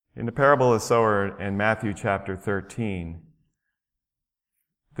In the parable of the sower in Matthew chapter 13,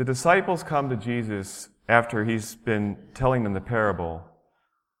 the disciples come to Jesus after he's been telling them the parable,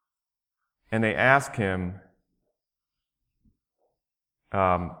 and they ask him,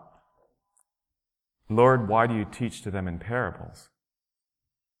 Lord, why do you teach to them in parables?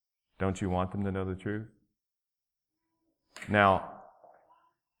 Don't you want them to know the truth? Now,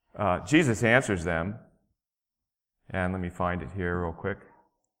 Jesus answers them, and let me find it here real quick.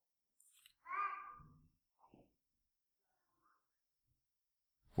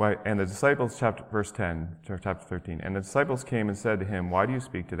 And the disciples, verse 10, chapter 13, and the disciples came and said to him, why do you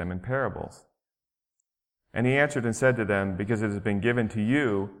speak to them in parables? And he answered and said to them, because it has been given to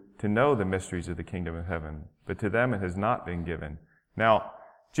you to know the mysteries of the kingdom of heaven, but to them it has not been given. Now,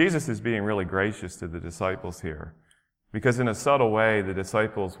 Jesus is being really gracious to the disciples here, because in a subtle way, the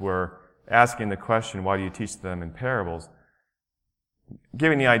disciples were asking the question, why do you teach them in parables?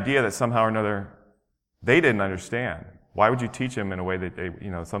 Giving the idea that somehow or another they didn't understand. Why would you teach them in a way that they,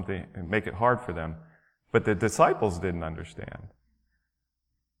 something, and make it hard for them? But the disciples didn't understand.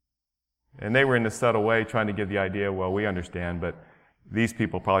 And they were in a subtle way trying to give the idea, well, we understand, but these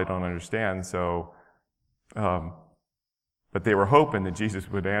people probably don't understand, so, but they were hoping that Jesus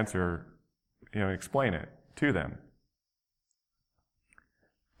would answer, explain it to them.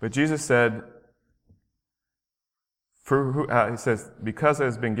 But Jesus said, he says, because it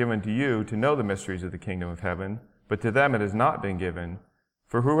has been given to you to know the mysteries of the kingdom of heaven, but to them it has not been given.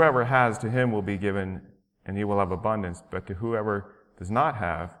 For whoever has, to him will be given, and he will have abundance. But to whoever does not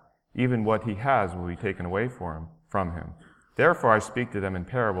have, even what he has will be taken away from him. Therefore I speak to them in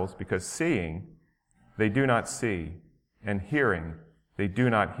parables, because seeing they do not see, and hearing they do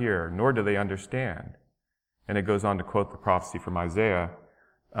not hear, nor do they understand. And it goes on to quote the prophecy from Isaiah.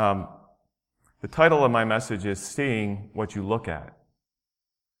 The title of my message is Seeing What You Look At.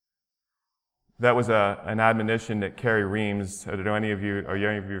 That was an admonition that Kerry Reams, are any of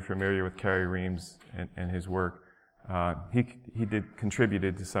you familiar with Kerry Reams and his work? He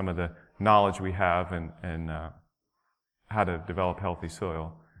contributed to some of the knowledge we have and how to develop healthy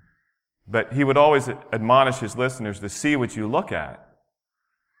soil. But he would always admonish his listeners to see what you look at.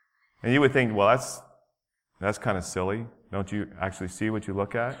 And you would think, well, that's kind of silly. Don't you actually see what you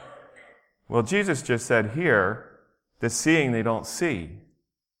look at? Well, Jesus just said here that seeing they don't see,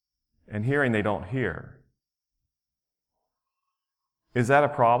 and hearing they don't hear. Is that a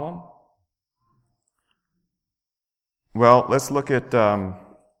problem? Well, let's look at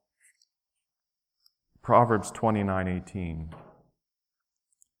Proverbs 29:18.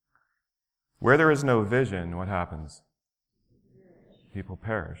 Where there is no vision, what happens? People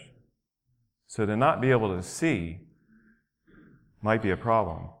perish. So to not be able to see might be a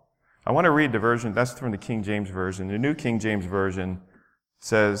problem. I want to read the version, that's from the King James Version. The New King James Version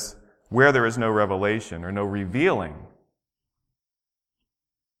says, where there is no revelation or no revealing,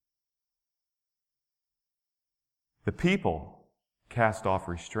 the people cast off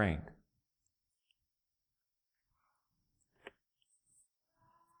restraint.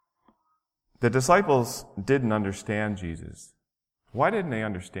 The disciples didn't understand Jesus. Why didn't they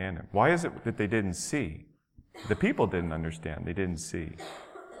understand him? Why is it that they didn't see? The people didn't understand. They didn't see.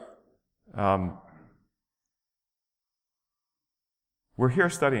 We're here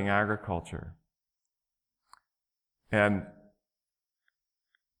studying agriculture. And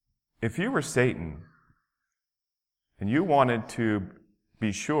if you were Satan and you wanted to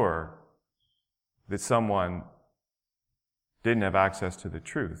be sure that someone didn't have access to the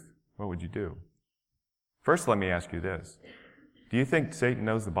truth, what would you do? First, let me ask you this. Do you think Satan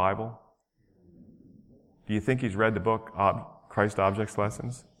knows the Bible? Do you think he's read the book Christ Objects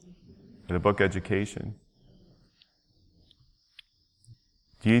Lessons? Or the book Education?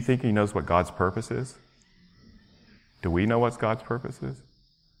 Do you think he knows what God's purpose is? Do we know what God's purpose is?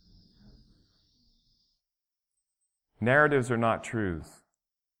 Narratives are not truth,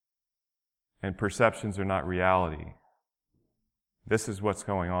 and perceptions are not reality. This is what's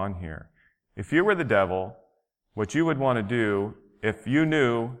going on here. If you were the devil, what you would want to do, if you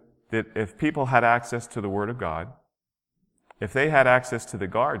knew that if people had access to the Word of God, if they had access to the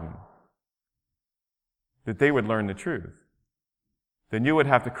garden, that they would learn the truth, then you would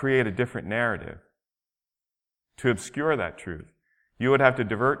have to create a different narrative to obscure that truth. You would have to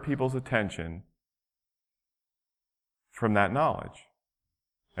divert people's attention from that knowledge.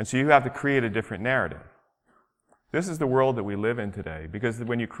 And so you have to create a different narrative. This is the world that we live in today, because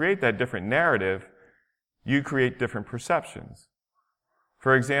when you create that different narrative, you create different perceptions.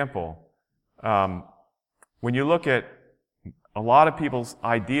 For example, when you look at a lot of people's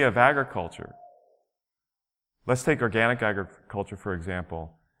idea of agriculture, let's take organic agriculture, for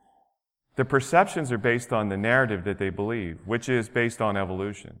example. The perceptions are based on the narrative that they believe, which is based on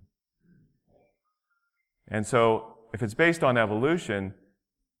evolution. And so, if it's based on evolution,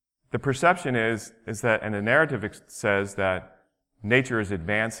 the perception is that, and the narrative says that nature is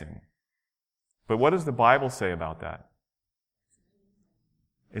advancing. But what does the Bible say about that?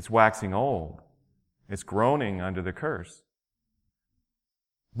 It's waxing old. It's groaning under the curse.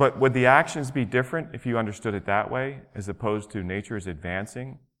 But would the actions be different if you understood it that way, as opposed to nature is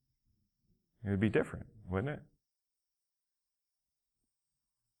advancing? It would be different, wouldn't it?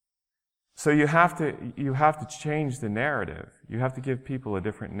 So you have to change the narrative. You have to give people a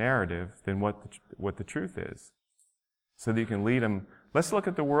different narrative than what the truth is, so that you can lead them. Let's look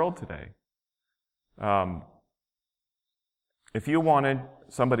at the world today. If you wanted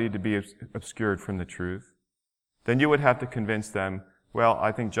somebody to be obscured from the truth, then you would have to convince them. Well,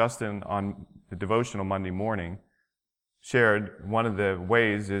 I think Justin on the devotional Monday morning shared one of the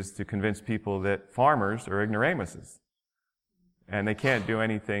ways is to convince people that farmers are ignoramuses, and they can't do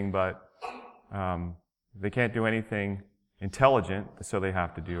anything intelligent, so they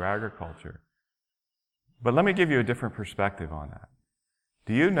have to do agriculture. But let me give you a different perspective on that.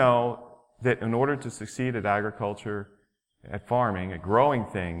 Do you know that in order to succeed at agriculture, at farming, at growing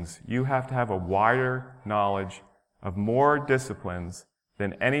things, you have to have a wider knowledge of more disciplines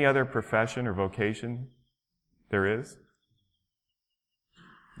than any other profession or vocation there is?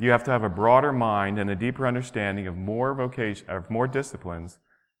 You have to have a broader mind and a deeper understanding of more disciplines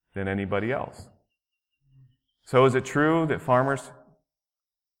than anybody else. So is it true that farmers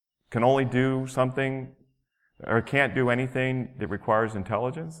can only do something or can't do anything that requires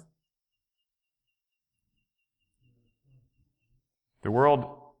intelligence? The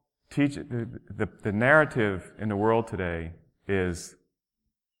world the narrative in the world today is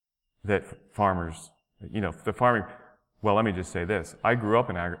that farmers, the farming. Well, let me just say this. I grew up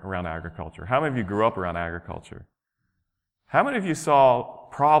around agriculture. How many of you grew up around agriculture? How many of you saw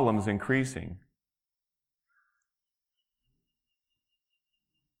problems increasing?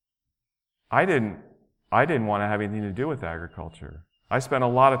 I didn't want to have anything to do with agriculture. I spent a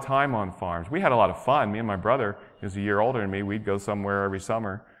lot of time on farms. We had a lot of fun. Me and my brother, he was a year older than me, we'd go somewhere every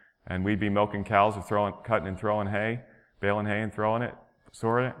summer, and we'd be milking cows or cutting and throwing hay, baling hay and throwing it,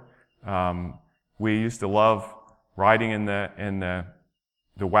 storing it. We used to love riding in the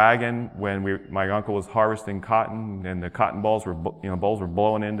wagon when my uncle was harvesting cotton, and the cotton balls were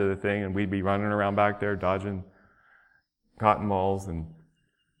blowing into the thing, and we'd be running around back there dodging cotton balls.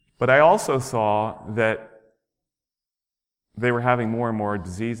 But I also saw that they were having more and more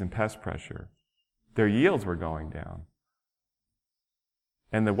disease and pest pressure. Their yields were going down,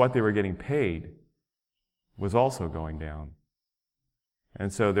 and what they were getting paid was also going down.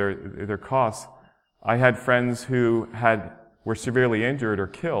 And so their costs. I had friends who were severely injured or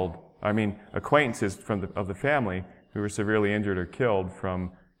killed. I mean, acquaintances of the family who were severely injured or killed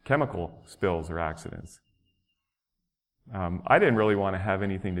from chemical spills or accidents. I didn't really want to have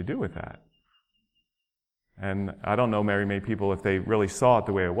anything to do with that. And I don't know very many people if they really saw it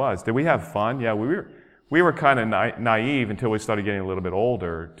the way it was. Did we have fun? Yeah, we were kind of naive until we started getting a little bit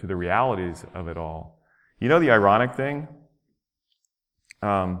older to the realities of it all. You know the ironic thing?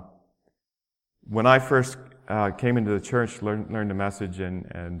 When I first came into the church, learned the message,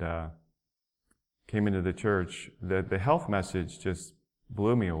 and came into the church, the health message just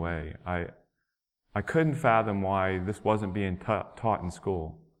blew me away. I couldn't fathom why this wasn't being taught in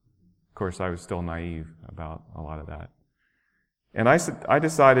school. Of course, I was still naive about a lot of that. And I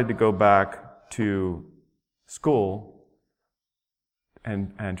decided to go back to school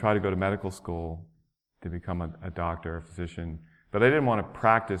and try to go to medical school to become a doctor, a physician. But I didn't want to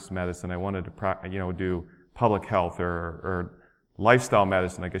practice medicine. I wanted to do public health or lifestyle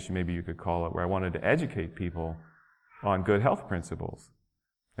medicine, I guess maybe you could call it, where I wanted to educate people on good health principles.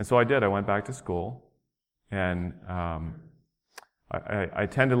 And so I did. I went back to school, and I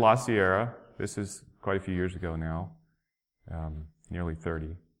attended La Sierra. This is quite a few years ago now, nearly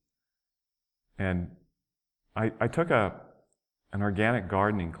 30. And I took an organic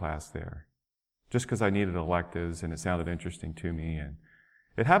gardening class there, just because I needed electives and it sounded interesting to me. And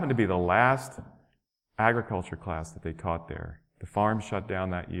it happened to be the last agriculture class that they taught there. The farm shut down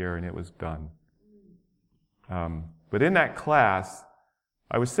that year and it was done. But in that class,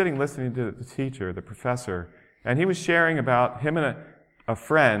 I was sitting listening to the teacher, the professor, and he was sharing about him and a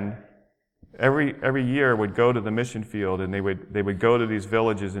friend every year would go to the mission field, and they would go to these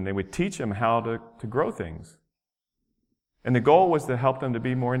villages and they would teach them how to grow things. And the goal was to help them to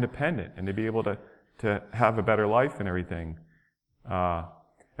be more independent and to be able to have a better life and everything.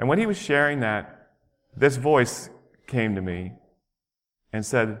 And when he was sharing that, this voice came to me and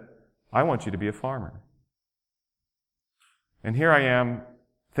said, I want you to be a farmer. And here I am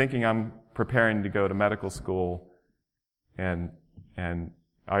thinking I'm preparing to go to medical school, and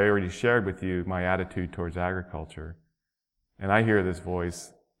I already shared with you my attitude towards agriculture. And I hear this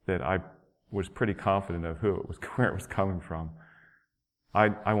voice that I was pretty confident of where it was coming from.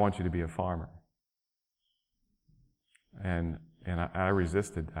 I want you to be a farmer. And I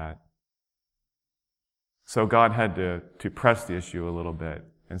resisted that. So God had to press the issue a little bit.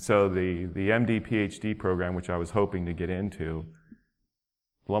 And so the MD, PhD program, which I was hoping to get into,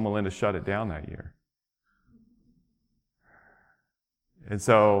 Loma Linda shut it down that year. And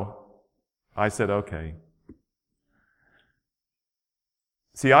so I said, okay.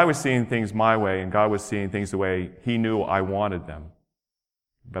 See, I was seeing things my way, and God was seeing things the way He knew I wanted them.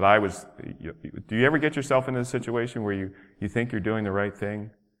 But do you ever get yourself in a situation where you think you're doing the right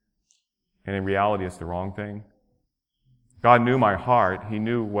thing, and in reality it's the wrong thing? God knew my heart. He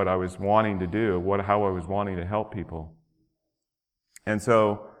knew what I was wanting to do, how I was wanting to help people. And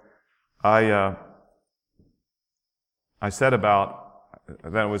so I said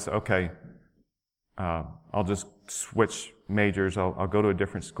then it was, okay, I'll just switch majors. I'll go to a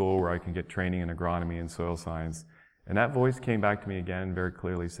different school where I can get training in agronomy and soil science. And that voice came back to me again and very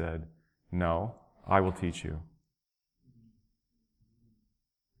clearly said, no, I will teach you.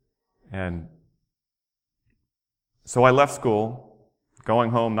 And so I left school,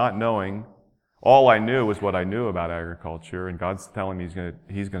 going home not knowing. All I knew was what I knew about agriculture, and God's telling me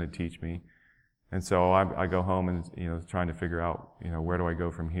He's going to teach me. And so I go home and, trying to figure out, where do I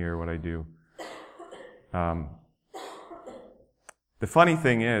go from here, what I do. The funny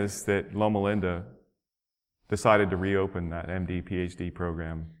thing is that Loma Linda decided to reopen that MD, PhD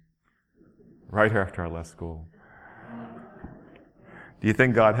program right after I left school. Do you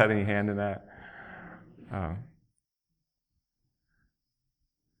think God had any hand in that?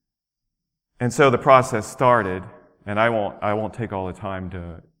 And so the process started, and I won't take all the time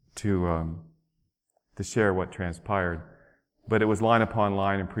to share what transpired, but it was line upon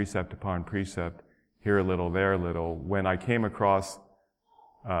line and precept upon precept, here a little, there a little. When I came across,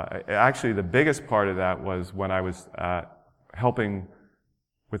 actually the biggest part of that was when I was helping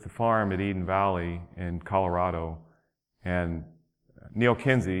with the farm at Eden Valley in Colorado, and Neil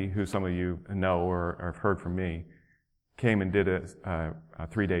Kinsey, who some of you know or have heard from me, came and did a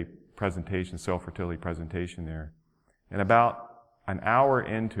 3-day presentation, soil fertility presentation there. And about an hour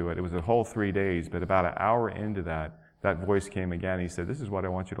into it was a whole 3 days, but about an hour into that voice came again. He said, this is what I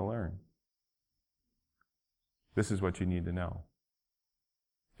want you to learn. This is what you need to know.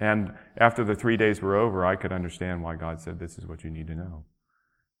 And after the 3 days were over, I could understand why God said, this is what you need to know.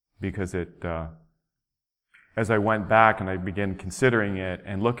 Because as I went back and I began considering it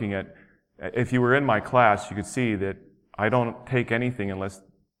and looking at, if you were in my class, you could see that I don't take anything unless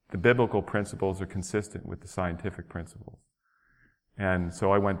the biblical principles are consistent with the scientific principles. And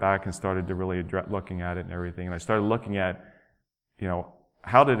so I went back and started to really looking at it and everything. And I started looking at,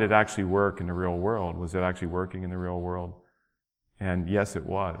 how did it actually work in the real world? Was it actually working in the real world? And yes, it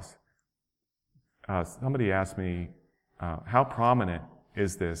was. Somebody asked me, how prominent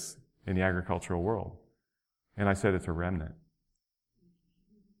is this in the agricultural world? And I said, it's a remnant.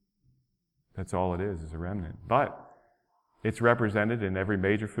 That's all it is a remnant. But it's represented in every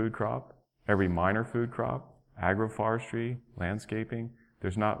major food crop, every minor food crop, agroforestry, landscaping.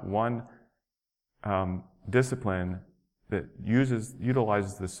 There's not one discipline that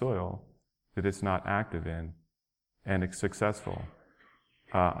utilizes the soil that it's not active in and it's successful.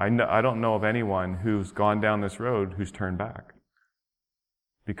 I don't know of anyone who's gone down this road who's turned back.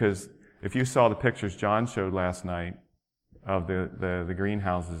 Because if you saw the pictures John showed last night of the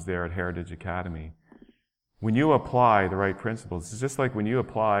greenhouses there at Heritage Academy, when you apply the right principles, it's just like when you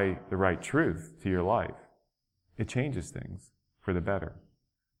apply the right truth to your life, it changes things for the better.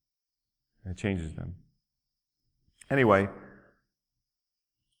 It changes them. Anyway,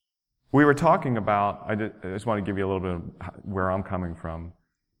 we were talking about, I just want to give you a little bit of where I'm coming from.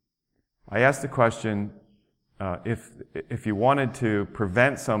 I asked the question, if you wanted to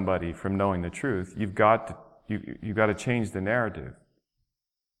prevent somebody from knowing the truth, you've got to change the narrative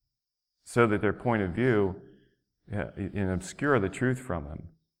so that their point of view and obscure the truth from them.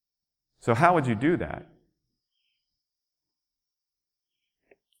 So how would you do that?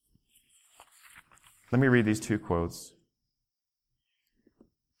 Let me read these two quotes.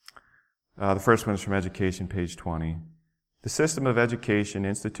 The first one is from Education, page 20. The system of education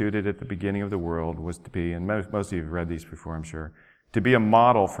instituted at the beginning of the world was to be, and most of you have read these before, I'm sure, to be a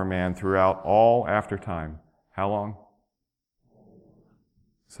model for man throughout all after time. How long?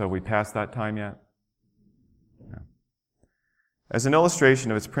 So we passed that time yet? As an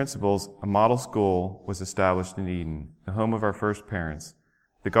illustration of its principles, a model school was established in Eden, the home of our first parents.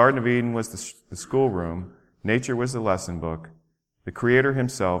 The Garden of Eden was the schoolroom, nature was the lesson book, the Creator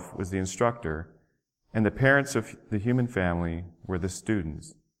himself was the instructor, and the parents of the human family were the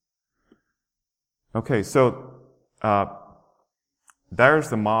students. Okay, so there's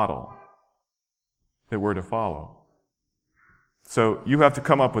the model that we're to follow. So you have to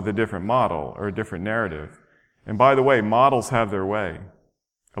come up with a different model or a different narrative. And by the way, models have their way.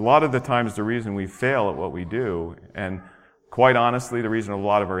 A lot of the times the reason we fail at what we do, and quite honestly the reason a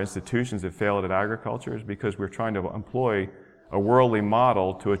lot of our institutions have failed at agriculture, is because we're trying to employ a worldly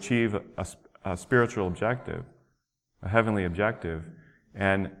model to achieve a spiritual objective, a heavenly objective.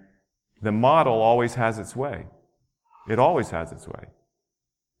 And the model always has its way. It always has its way.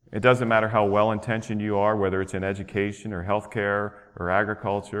 It doesn't matter how well-intentioned you are, whether it's in education or healthcare or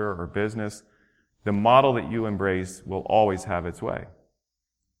agriculture or business. The model that you embrace will always have its way.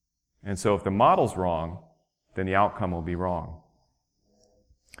 And so if the model's wrong, then the outcome will be wrong.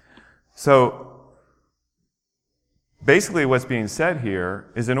 So basically what's being said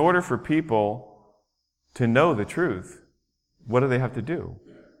here is in order for people to know the truth, what do they have to do?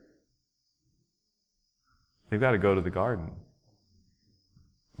 They've got to go to the garden.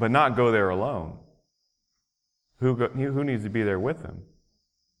 But not go there alone. Who needs to be there with them?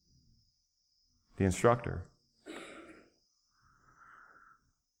 The instructor.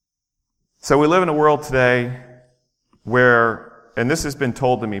 So we live in a world today where, and this has been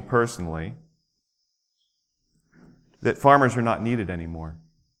told to me personally, that farmers are not needed anymore.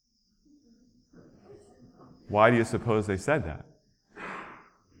 Why do you suppose they said that?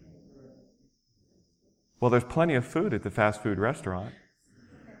 Well, there's plenty of food at the fast food restaurant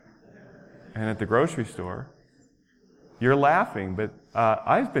and at the grocery store. You're laughing, but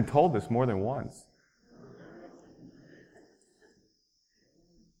I've been told this more than once.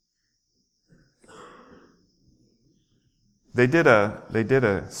 They did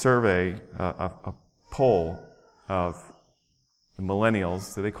a survey, a poll of the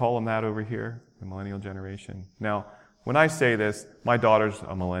millennials. Do they call them that over here? The millennial generation. Now, when I say this, my daughter's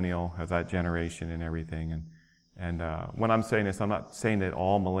a millennial, of that generation and everything. And when I'm saying this, I'm not saying that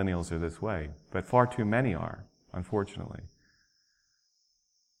all millennials are this way, but far too many are, unfortunately.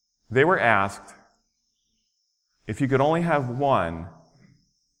 They were asked, if you could only have one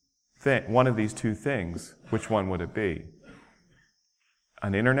of these two things, which one would it be?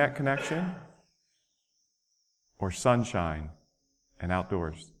 An internet connection or sunshine and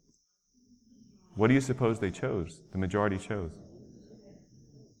outdoors? What do you suppose they chose? The majority chose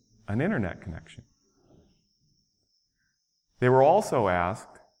an internet connection. They were also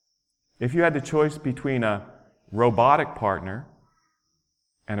asked, if you had the choice between a robotic partner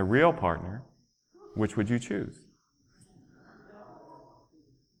and a real partner, which would you choose?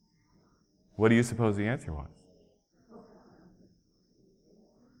 What do you suppose the answer was?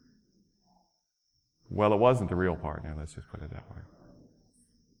 Well, it wasn't the real partner, let's just put it that way.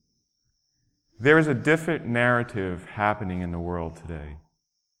 There is a different narrative happening in the world today.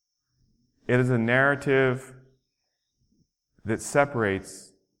 It is a narrative that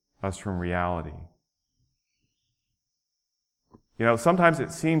separates us from reality. You know, sometimes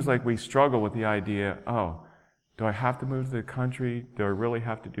it seems like we struggle with the idea, oh, do I have to move to the country? Do I really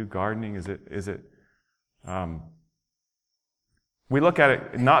have to do gardening? We look at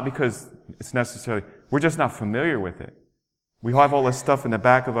it not because it's necessarily, we're just not familiar with it. We have all this stuff in the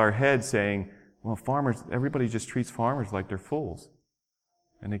back of our head saying, well, farmers, everybody just treats farmers like they're fools.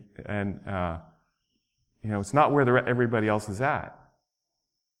 And it's not where everybody else is at.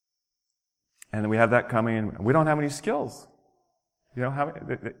 And then we have that coming in. We don't have any skills.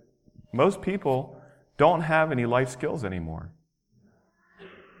 Most people don't have any life skills anymore.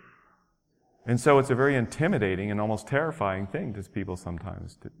 And so it's a very intimidating and almost terrifying thing to people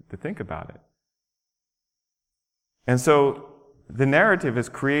sometimes to think about it. And so the narrative has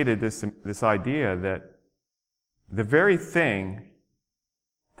created this idea that the very thing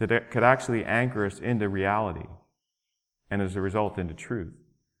that it could actually anchor us into reality and as a result into truth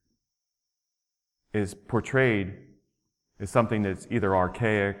is portrayed as something that's either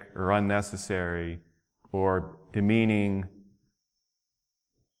archaic or unnecessary or demeaning.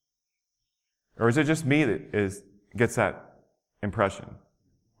 Or is it just me that gets that impression?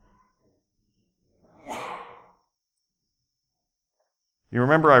 You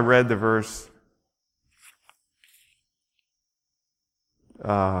remember I read the verse,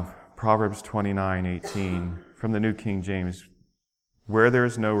 Proverbs 29:18 from the New King James, where there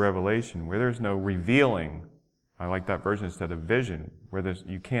is no revelation, where there is no revealing. I like that version instead of vision, where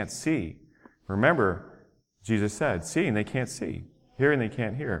you can't see. Remember, Jesus said, seeing they can't see, hearing they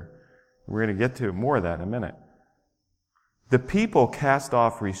can't hear. We're going to get to more of that in a minute. The people cast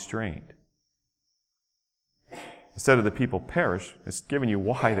off restraint. Instead of the people perish, it's giving you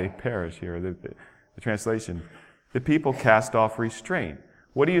why they perish here, the translation. The people cast off restraint.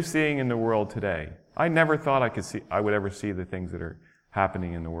 What are you seeing in the world today? I never thought I would ever see the things that are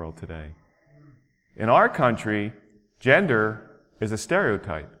happening in the world today. In our country, gender is a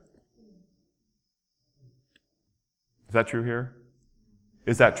stereotype. Is that true here?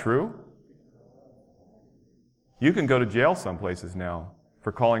 Is that true? You can go to jail some places now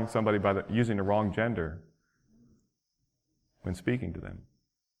for calling somebody using the wrong gender when speaking to them.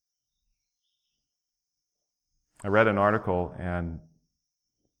 I read an article, and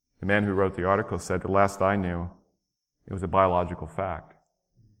the man who wrote the article said, the last I knew, it was a biological fact.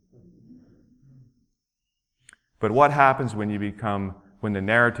 But what happens when the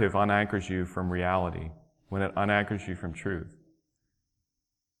narrative unanchors you from reality, when it unanchors you from truth?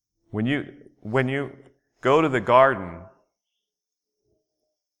 When you go to the garden,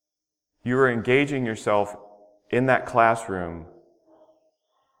 you are engaging yourself in that classroom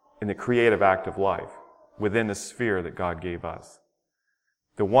in the creative act of life within the sphere that God gave us.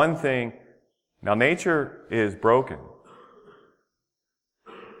 The one thing, now nature is broken.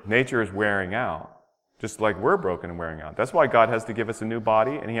 Nature is wearing out, just like we're broken and wearing out. That's why God has to give us a new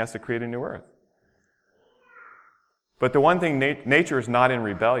body and He has to create a new earth. But the one thing, nature is not in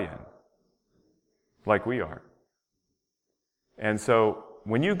rebellion like we are. And so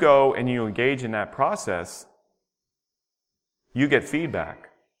when you go and you engage in that process, you get feedback.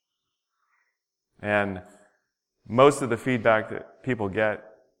 And most of the feedback that people get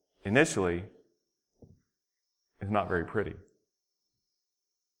initially is not very pretty.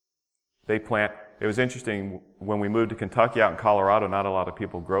 It was interesting, when we moved to Kentucky, out in Colorado, not a lot of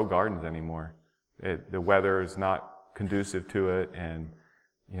people grow gardens anymore. The weather is not conducive to it, and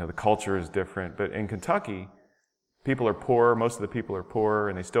the culture is different. But in Kentucky, people are poor, most of the people are poor,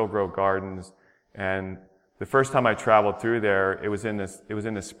 and they still grow gardens. And the first time I traveled through there, it was in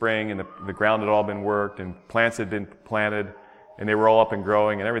the spring, and the ground had all been worked, and plants had been planted, and they were all up and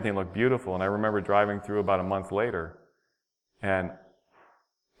growing, and everything looked beautiful. And I remember driving through about a month later, and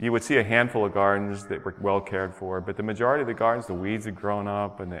you would see a handful of gardens that were well cared for, but the majority of the gardens, the weeds had grown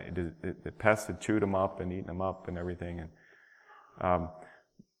up, and the pests had chewed them up and eaten them up and everything. And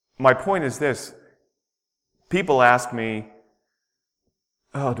my point is this: people ask me,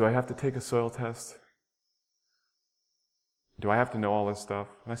 "Oh, do I have to take a soil test? Do I have to know all this stuff?"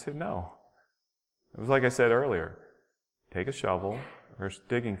 And I said, no. It was like I said earlier: take a shovel or a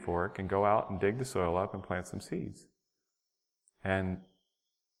digging fork and go out and dig the soil up and plant some seeds. And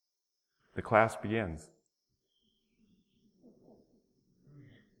the class begins.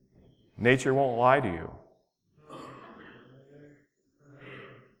 Nature won't lie to you.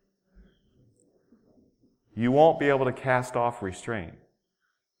 You won't be able to cast off restraint.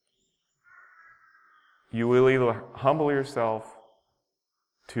 You will either humble yourself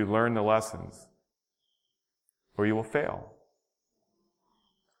to learn the lessons, or you will fail.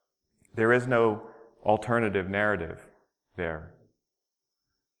 There is no alternative narrative there.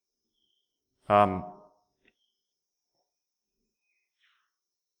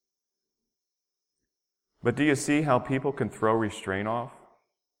 But do you see how people can throw restraint off?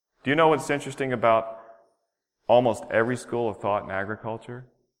 Do you know what's interesting about almost every school of thought in agriculture?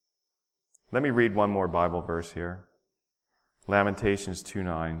 Let me read one more Bible verse here. Lamentations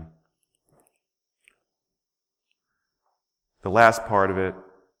 2:9. The last part of it.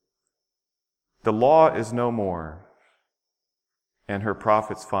 The law is no more, and her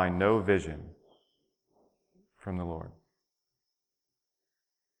prophets find no vision from the Lord.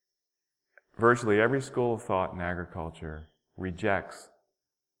 Virtually every school of thought in agriculture rejects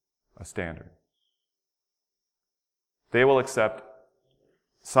a standard. They will accept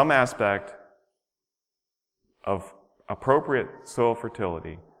some aspect of appropriate soil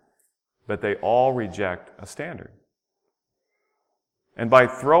fertility, but they all reject a standard. And by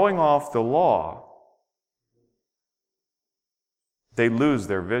throwing off the law, they lose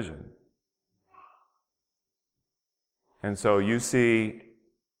their vision. And so you see,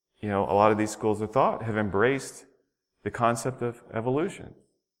 a lot of these schools of thought have embraced the concept of evolution.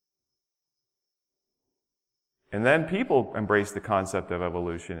 And then people embrace the concept of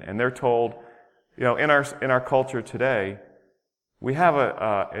evolution, and they're told, in our culture today, we have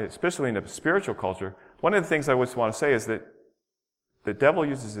especially in the spiritual culture, one of the things I always want to say is that the devil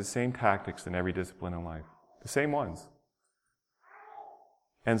uses the same tactics in every discipline in life, the same ones.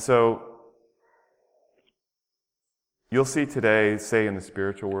 And so you'll see today, say in the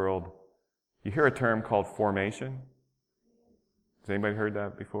spiritual world, You hear a term called formation? Has anybody heard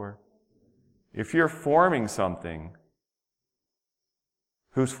that before? If you're forming something,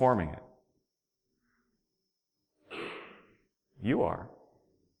 who's forming it? You are.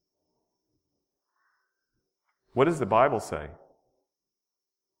 What does the Bible say?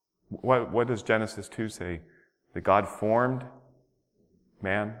 What does Genesis 2 say? That God formed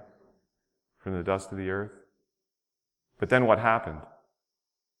man from the dust of the earth? But then what happened?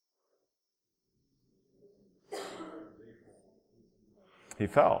 He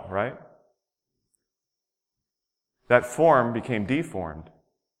fell, right? That form became deformed.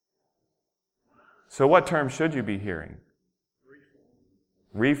 So what term should you be hearing?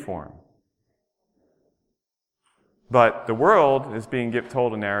 Reform. But the world is being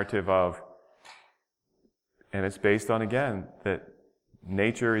told a narrative of, and it's based on, again, that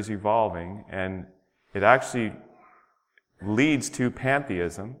nature is evolving, and it actually leads to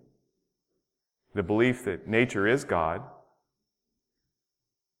pantheism, the belief that nature is God.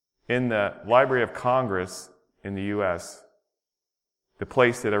 In the Library of Congress in the U.S., the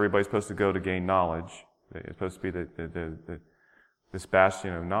place that everybody's supposed to go to gain knowledge, it's supposed to be this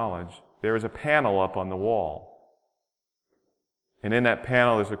bastion of knowledge, there is a panel up on the wall. And in that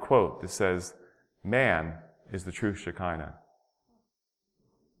panel there's a quote that says, "Man is the true Shekinah."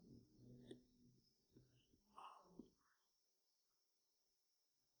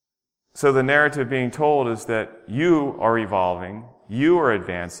 So the narrative being told is that you are evolving, you are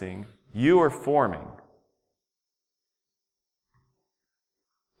advancing, you are forming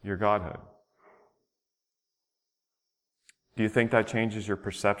your godhood. Do you think that changes your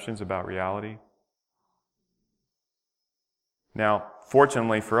perceptions about reality? Now,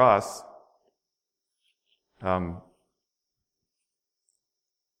 fortunately for us,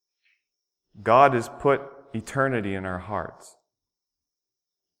 God has put eternity in our hearts.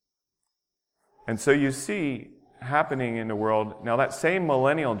 And so you see happening in the world, now that same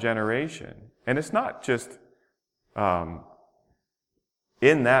millennial generation, and it's not just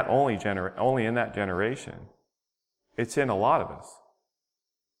in that only in that generation, it's in a lot of us.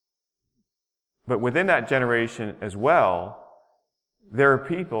 But within that generation as well, there are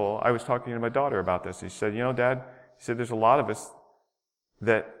people, I was talking to my daughter about this, she said, Dad, he said, there's a lot of us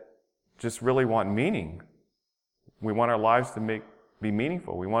that just really want meaning. We want our lives to be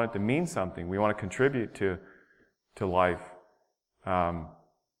meaningful. We want it to mean something. We want to contribute to life. And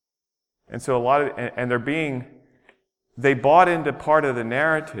so they bought into part of the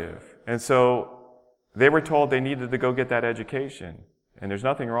narrative. And so they were told they needed to go get that education. And there's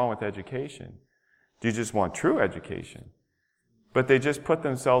nothing wrong with education. You just want true education. But they just put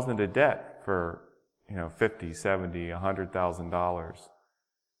themselves into debt for, $50, $70, $100,000.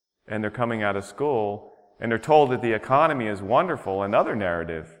 And they're coming out of school, and they're told that the economy is wonderful, another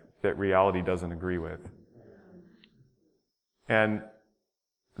narrative that reality doesn't agree with. And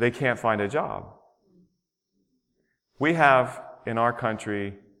they can't find a job. We have, in our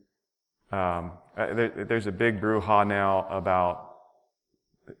country, there's a big brouhaha now about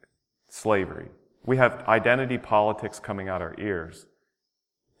slavery. We have identity politics coming out our ears.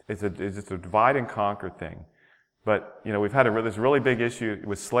 It's a divide and conquer thing. But, we've had this really big issue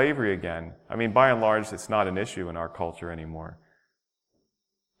with slavery again. I mean, by and large, it's not an issue in our culture anymore.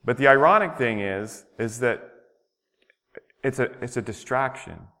 But the ironic thing is that it's a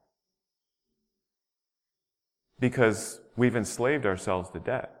distraction. Because we've enslaved ourselves to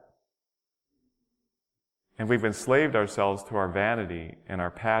debt. And we've enslaved ourselves to our vanity and our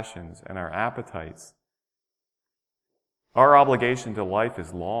passions and our appetites. Our obligation to life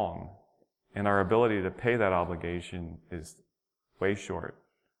is long, and our ability to pay that obligation is way short.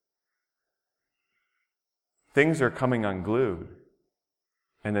 Things are coming unglued,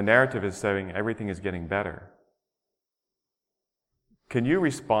 and the narrative is saying everything is getting better. Can you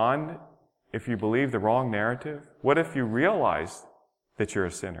respond if you believe the wrong narrative? What if you realize that you're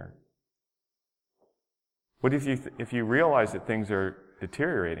a sinner? What if you realize that things are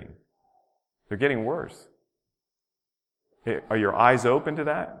deteriorating? They're getting worse. Are your eyes open to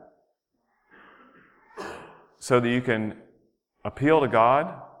that? So that you can appeal to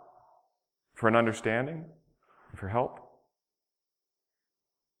God for an understanding, for help?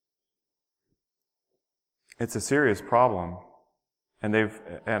 It's a serious problem. And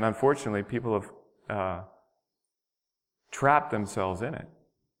unfortunately people have trapped themselves in it.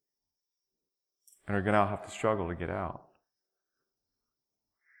 And are going to have to struggle to get out.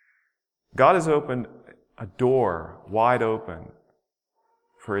 God has opened a door wide open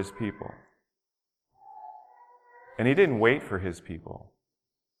for His people. And He didn't wait for His people.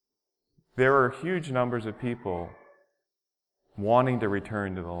 There are huge numbers of people wanting to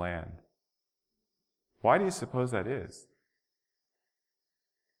return to the land. Why do you suppose that is?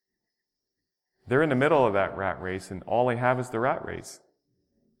 They're in the middle of that rat race, and all they have is the rat race.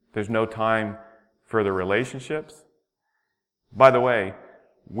 There's no time for the relationships. By the way,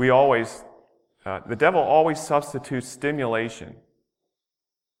 the devil always substitutes stimulation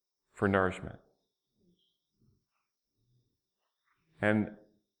for nourishment. And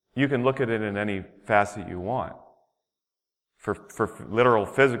you can look at it in any facet you want. For literal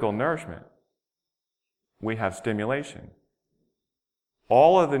physical nourishment, we have stimulation.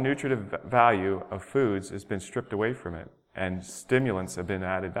 All of the nutritive value of foods has been stripped away from it, and stimulants have been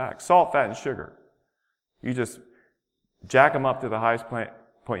added back. Salt, fat, and sugar. You just jack them up to the highest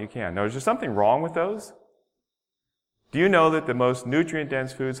point you can. Now, is there something wrong with those? Do you know that the most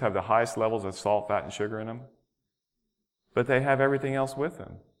nutrient-dense foods have the highest levels of salt, fat, and sugar in them? But they have everything else with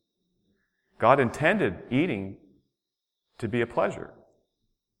them. God intended eating to be a pleasure.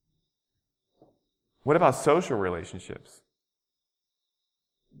 What about social relationships?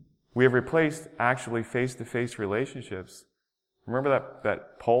 We have replaced actually face-to-face relationships. Remember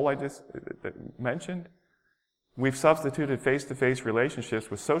that poll I just mentioned? We've substituted face-to-face relationships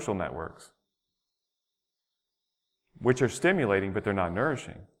with social networks, which are stimulating, but they're not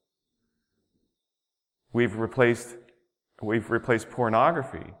nourishing. We've replaced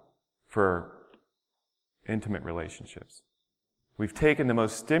pornography for intimate relationships. We've taken the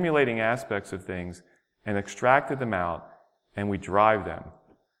most stimulating aspects of things and extracted them out, and we drive them.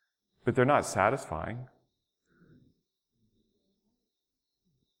 But they're not satisfying.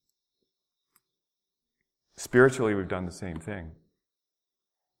 Spiritually, we've done the same thing.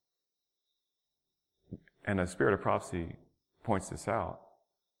 And the spirit of prophecy points this out,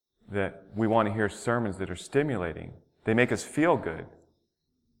 that we want to hear sermons that are stimulating. They make us feel good,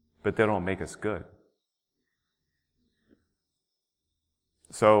 but they don't make us good.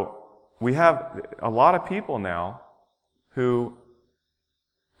 So we have a lot of people now who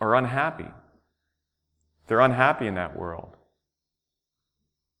are unhappy. They're unhappy in that world.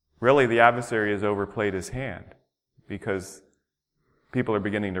 Really, the adversary has overplayed his hand because people are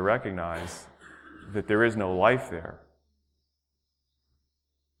beginning to recognize that there is no life there.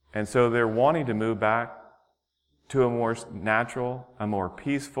 And so they're wanting to move back to a more natural, a more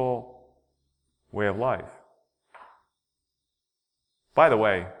peaceful way of life. By the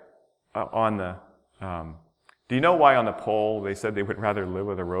way, do you know why on the poll they said they would rather live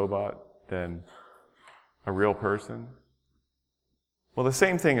with a robot than a real person? Well, the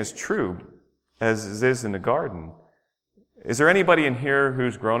same thing is true as it is in the garden. Is there anybody in here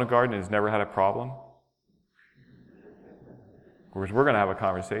who's grown a garden and has never had a problem? Of course, we're going to have a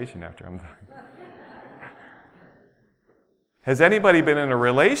conversation after I'm done. Has anybody been in a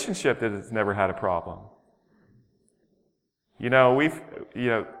relationship that has never had a problem?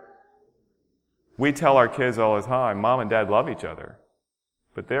 We tell our kids all the time, Mom and Dad love each other.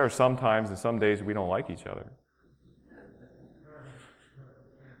 But there are some times and some days we don't like each other.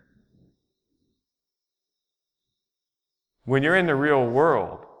 When you're in the real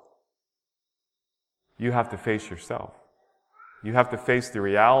world, you have to face yourself. You have to face the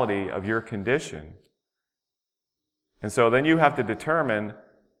reality of your condition. And so then you have to determine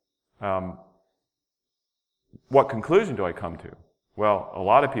what conclusion do I come to? Well, a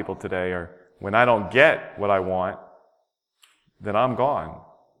lot of people today are, when I don't get what I want, then I'm gone.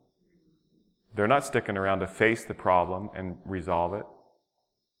 They're not sticking around to face the problem and resolve it.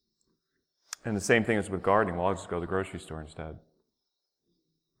 And the same thing is with gardening. Well, I'll just go to the grocery store instead.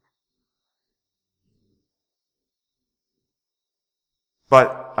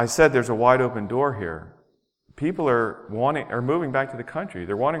 But I said there's a wide open door here. People are moving back to the country.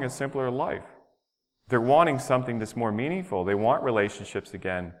 They're wanting a simpler life. They're wanting something that's more meaningful. They want relationships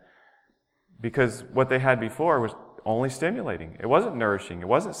again. Because what they had before was only stimulating. It wasn't nourishing. It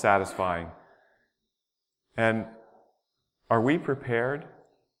wasn't satisfying. And are we prepared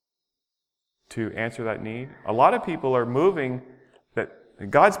to answer that need? A lot of people are moving,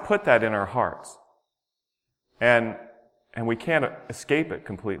 that God's put that in our hearts. And we can't escape it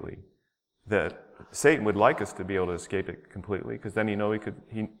completely. That Satan would like us to be able to escape it completely, because then he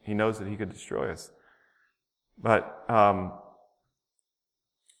knows that he could destroy us. But a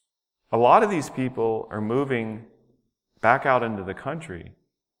lot of these people are moving back out into the country,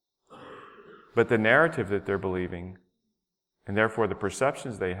 but the narrative that they're believing, and therefore the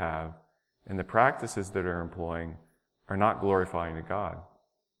perceptions they have, and the practices that they're employing, are not glorifying to God.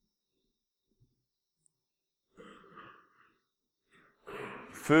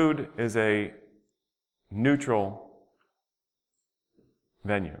 Food is a neutral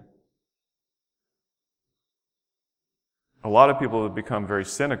venue. A lot of people have become very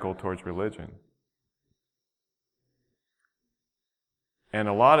cynical towards religion. And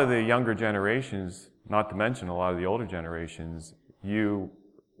a lot of the younger generations, not to mention a lot of the older generations, you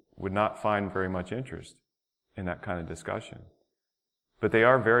would not find very much interest in that kind of discussion. But they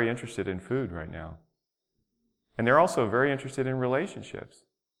are very interested in food right now. And they're also very interested in relationships.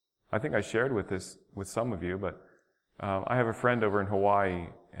 I think I shared with some of you, but I have a friend over in Hawaii,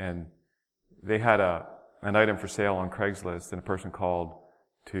 and they had an item for sale on Craigslist, and a person called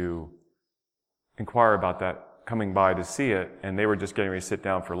to inquire about that, coming by to see it, and they were just getting ready to sit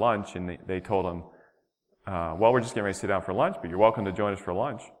down for lunch, and they told them, well, we're just getting ready to sit down for lunch, but you're welcome to join us for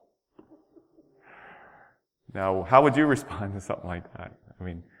lunch. Now, how would you respond to something like that? I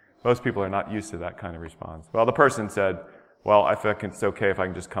mean, most people are not used to that kind of response. Well, the person said, well, I think it's okay if I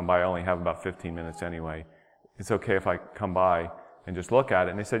can just come by. I only have about 15 minutes anyway. It's okay if I come by and just look at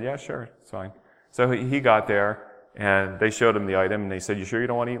it. And they said, yeah, sure, it's fine. So he got there, and they showed him the item, and they said, you sure you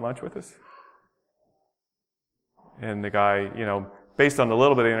don't want to eat lunch with us? And the guy, based on the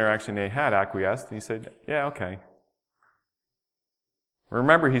little bit of interaction they had, acquiesced, and he said, yeah, okay.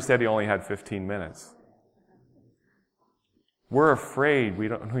 Remember, he said he only had 15 minutes. We're afraid we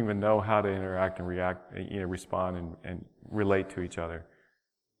don't even know how to interact and react, respond and relate to each other.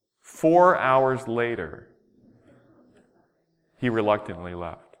 4 hours later, he reluctantly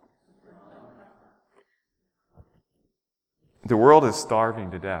left. The world is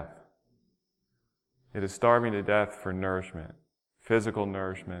starving to death. It is starving to death for nourishment, physical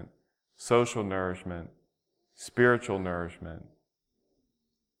nourishment, social nourishment, spiritual nourishment.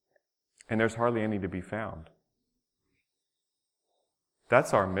 And there's hardly any to be found.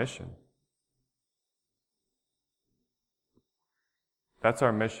 That's our mission. That's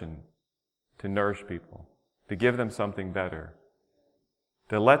our mission, to nourish people, to give them something better,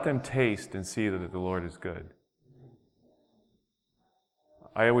 to let them taste and see that the Lord is good.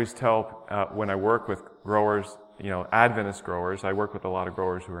 I always tell, when I work with growers, Adventist growers, I work with a lot of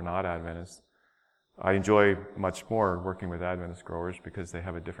growers who are not Adventists. I enjoy much more working with Adventist growers because they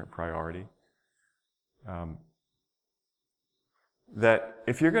have a different priority. That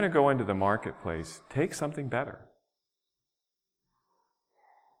if you're going to go into the marketplace, take something better.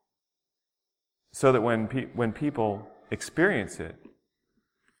 So that when people experience it,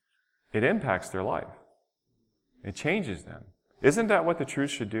 it impacts their life. It changes them. Isn't that what the truth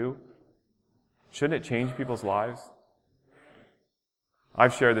should do? Shouldn't it change people's lives?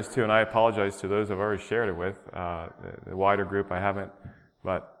 I've shared this too, and I apologize to those I've already shared it with. The wider group, I haven't.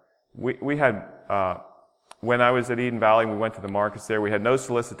 But we had, when I was at Eden Valley and we went to the markets there, we had no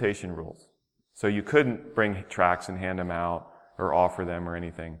solicitation rules. So you couldn't bring tracts and hand them out or offer them or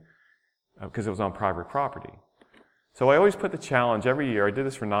anything because it was on private property. So I always put the challenge every year, I did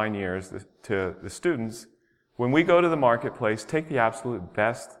this for 9 years, to the students, when we go to the marketplace, take the absolute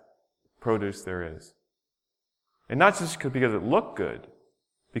best produce there is. And not just because it looked good,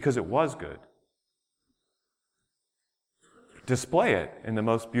 because it was good. Display it in the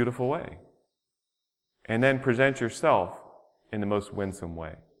most beautiful way. And then present yourself in the most winsome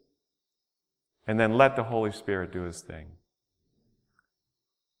way. And then let the Holy Spirit do His thing.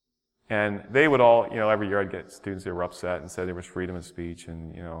 And they would all, every year I'd get students that were upset and said there was freedom of speech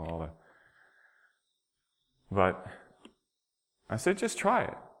and, all that. But I said, just try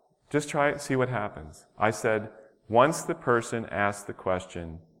it. Just try it and see what happens. I said, once the person asks the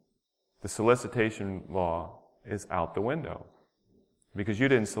question, the solicitation law is out the window. Because you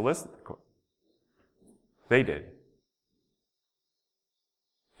didn't solicit the question. They did.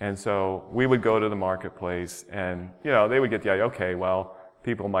 And so we would go to the marketplace and, they would get the idea, okay, well,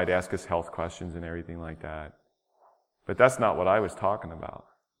 people might ask us health questions and everything like that. But that's not what I was talking about.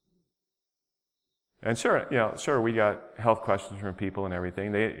 And sure, we got health questions from people and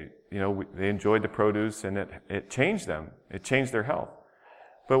everything. They enjoyed the produce and it changed them. It changed their health.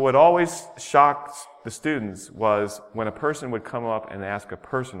 But what always shocked the students was when a person would come up and ask a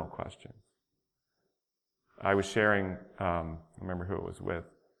personal question. I was sharing, I remember who it was with,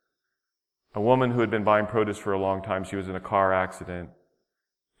 a woman who had been buying produce for a long time. She was in a car accident,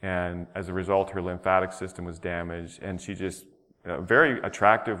 and as a result, her lymphatic system was damaged, and she just, a very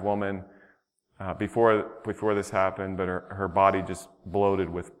attractive woman, before this happened, but her body just bloated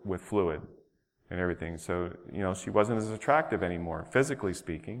with fluid and everything. So, she wasn't as attractive anymore, physically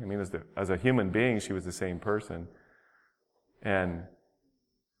speaking. I mean, as a human being, she was the same person. And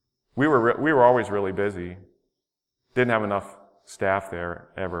we were always really busy. Didn't have enough staff there,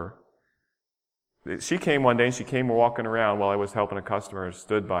 ever. She came one day, and she came walking around while I was helping a customer,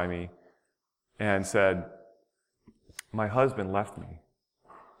 stood by me, and said, my husband left me.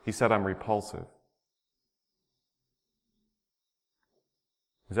 He said I'm repulsive.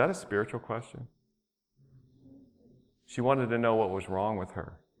 Is that a spiritual question? She wanted to know what was wrong with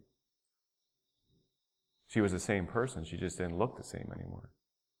her. She was the same person. She just didn't look the same anymore.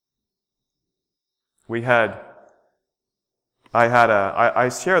 I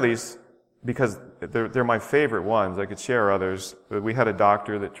share these because they're my favorite ones. I could share others. But we had a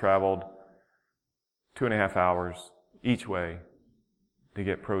doctor that traveled 2.5 hours each way to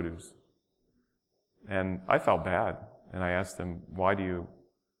get produce. And I felt bad. And I asked him, why do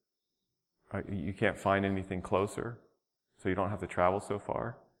you can't find anything closer so you don't have to travel so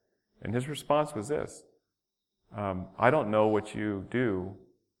far? And his response was this: I don't know what you do,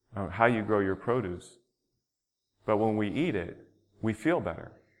 how you grow your produce, but when we eat it, we feel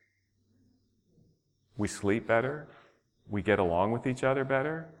better. We sleep better. We get along with each other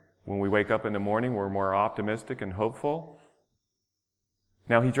better. When we wake up in the morning, we're more optimistic and hopeful.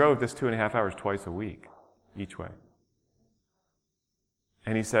 Now, he drove this 2.5 hours twice a week, each way.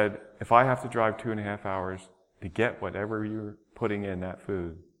 And he said, if I have to drive 2.5 hours to get whatever you're putting in that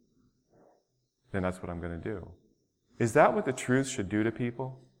food, then that's what I'm going to do. Is that what the truth should do to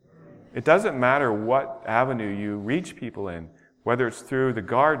people? It doesn't matter what avenue you reach people in, whether it's through the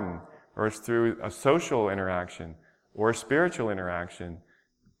garden, or it's through a social interaction, or a spiritual interaction.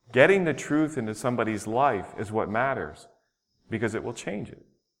 Getting the truth into somebody's life is what matters, because it will change it.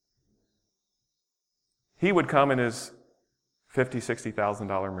 He would come in his $50,000,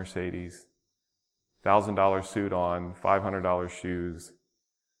 $60,000 Mercedes, $1,000 suit on, $500 shoes,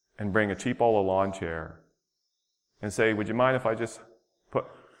 and bring a cheap old lawn chair and say, would you mind if I just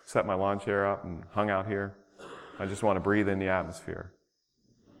set my lawn chair up and hung out here? I just want to breathe in the atmosphere.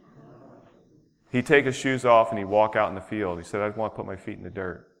 He'd take his shoes off and he'd walk out in the field. He said, I want to put my feet in the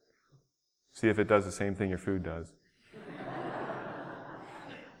dirt. See if it does the same thing your food does.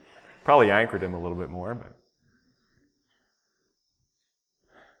 Probably anchored him a little bit more, but...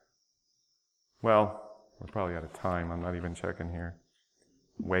 Well, we're probably out of time. I'm not even checking here.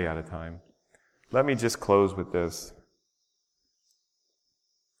 Way out of time. Let me just close with this.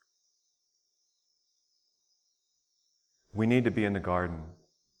 We need to be in the garden.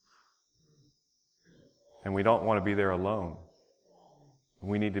 And we don't want to be there alone.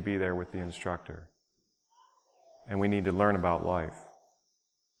 We need to be there with the instructor. And we need to learn about life.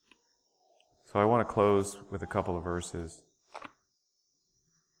 So I want to close with a couple of verses.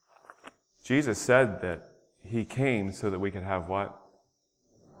 Jesus said that he came so that we could have what?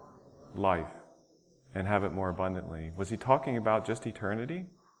 Life. And have it more abundantly. Was he talking about just eternity?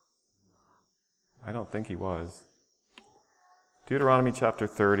 I don't think he was. Deuteronomy chapter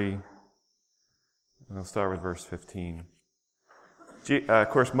 30. And I'll start with verse 15. Of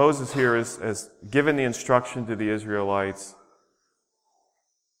course, Moses here has given the instruction to the Israelites,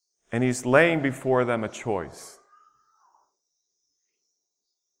 and he's laying before them a choice.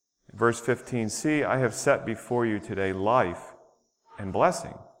 Verse 15, see, I have set before you today life and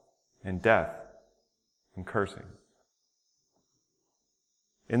blessing, and death and cursing.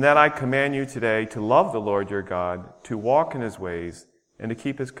 In that I command you today to love the Lord your God, to walk in his ways, and to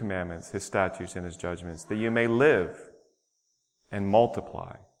keep his commandments, his statutes, and his judgments, that you may live and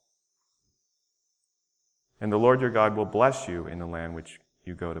multiply. And the Lord your God will bless you in the land which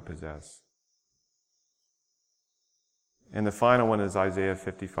you go to possess. And the final one is Isaiah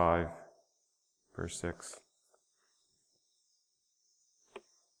 55, verse 6.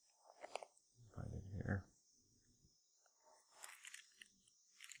 Find it here.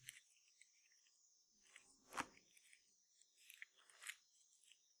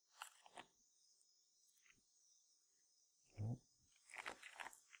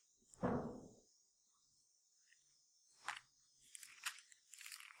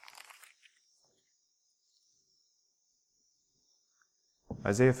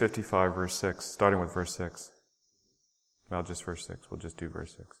 Isaiah 55, verse 6, starting with verse 6. Well, just verse 6. We'll just do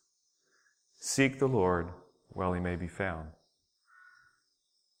verse 6. Seek the Lord while he may be found.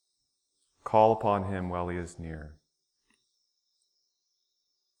 Call upon him while he is near.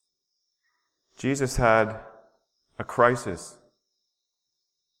 Jesus had a crisis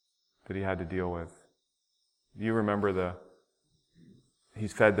that he had to deal with. You remember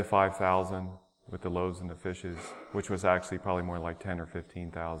he's fed the 5,000 with the loaves and the fishes, which was actually probably more like 10 or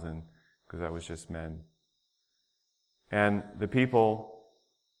 15,000, because that was just men. And the people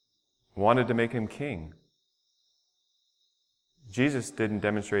wanted to make him king. Jesus didn't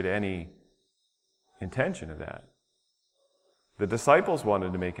demonstrate any intention of that. The disciples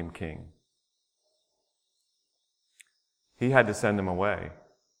wanted to make him king. He had to send them away.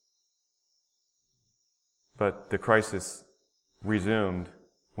 But the crisis resumed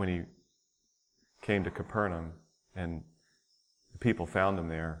when he came to Capernaum, and the people found him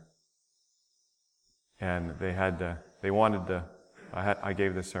there. And they had to They wanted to. I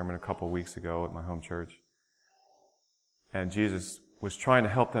gave this sermon a couple of weeks ago at my home church. And Jesus was trying to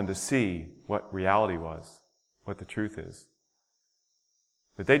help them to see what reality was, what the truth is.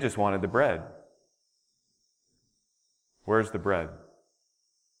 But they just wanted the bread. Where's the bread?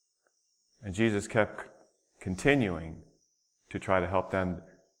 And Jesus kept continuing to try to help them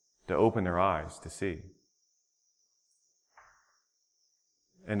to open their eyes to see.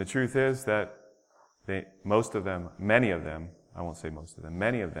 And the truth is that many of them, I won't say most of them,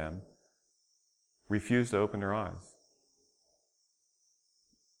 many of them refused to open their eyes.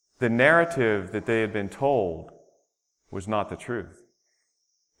 The narrative that they had been told was not the truth.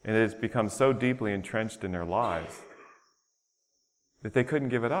 And it has become so deeply entrenched in their lives that they couldn't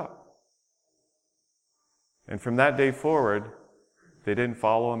give it up. And from that day forward, they didn't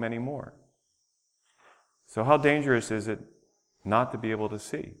follow him anymore. So how dangerous is it not to be able to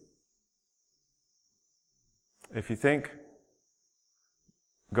see? If you think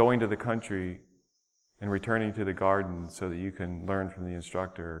going to the country and returning to the garden so that you can learn from the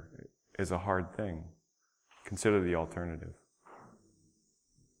instructor is a hard thing, consider the alternative.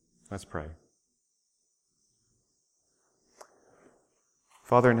 Let's pray.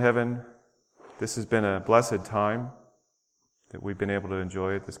 Father in heaven, this has been a blessed time that we've been able to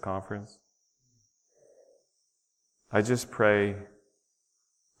enjoy at this conference. I just pray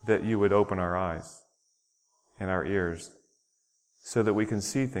that you would open our eyes and our ears so that we can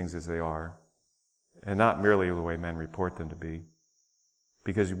see things as they are and not merely the way men report them to be,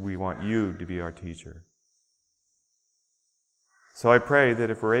 because we want you to be our teacher. So I pray that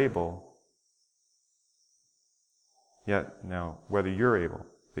if we're able, yet now whether you're able,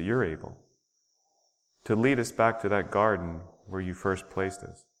 that you're able to lead us back to that garden where you first placed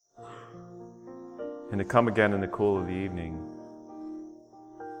us, and to come again in the cool of the evening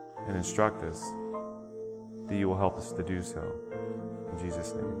and instruct us, that you will help us to do so. In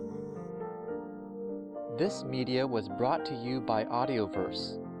Jesus' name. This media was brought to you by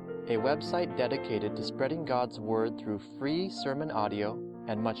Audioverse, a website dedicated to spreading God's Word through free sermon audio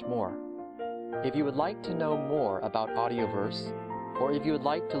and much more. If you would like to know more about Audioverse, or if you would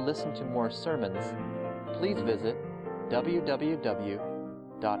like to listen to more sermons, please visit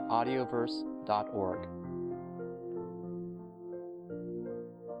www.audioverse.org.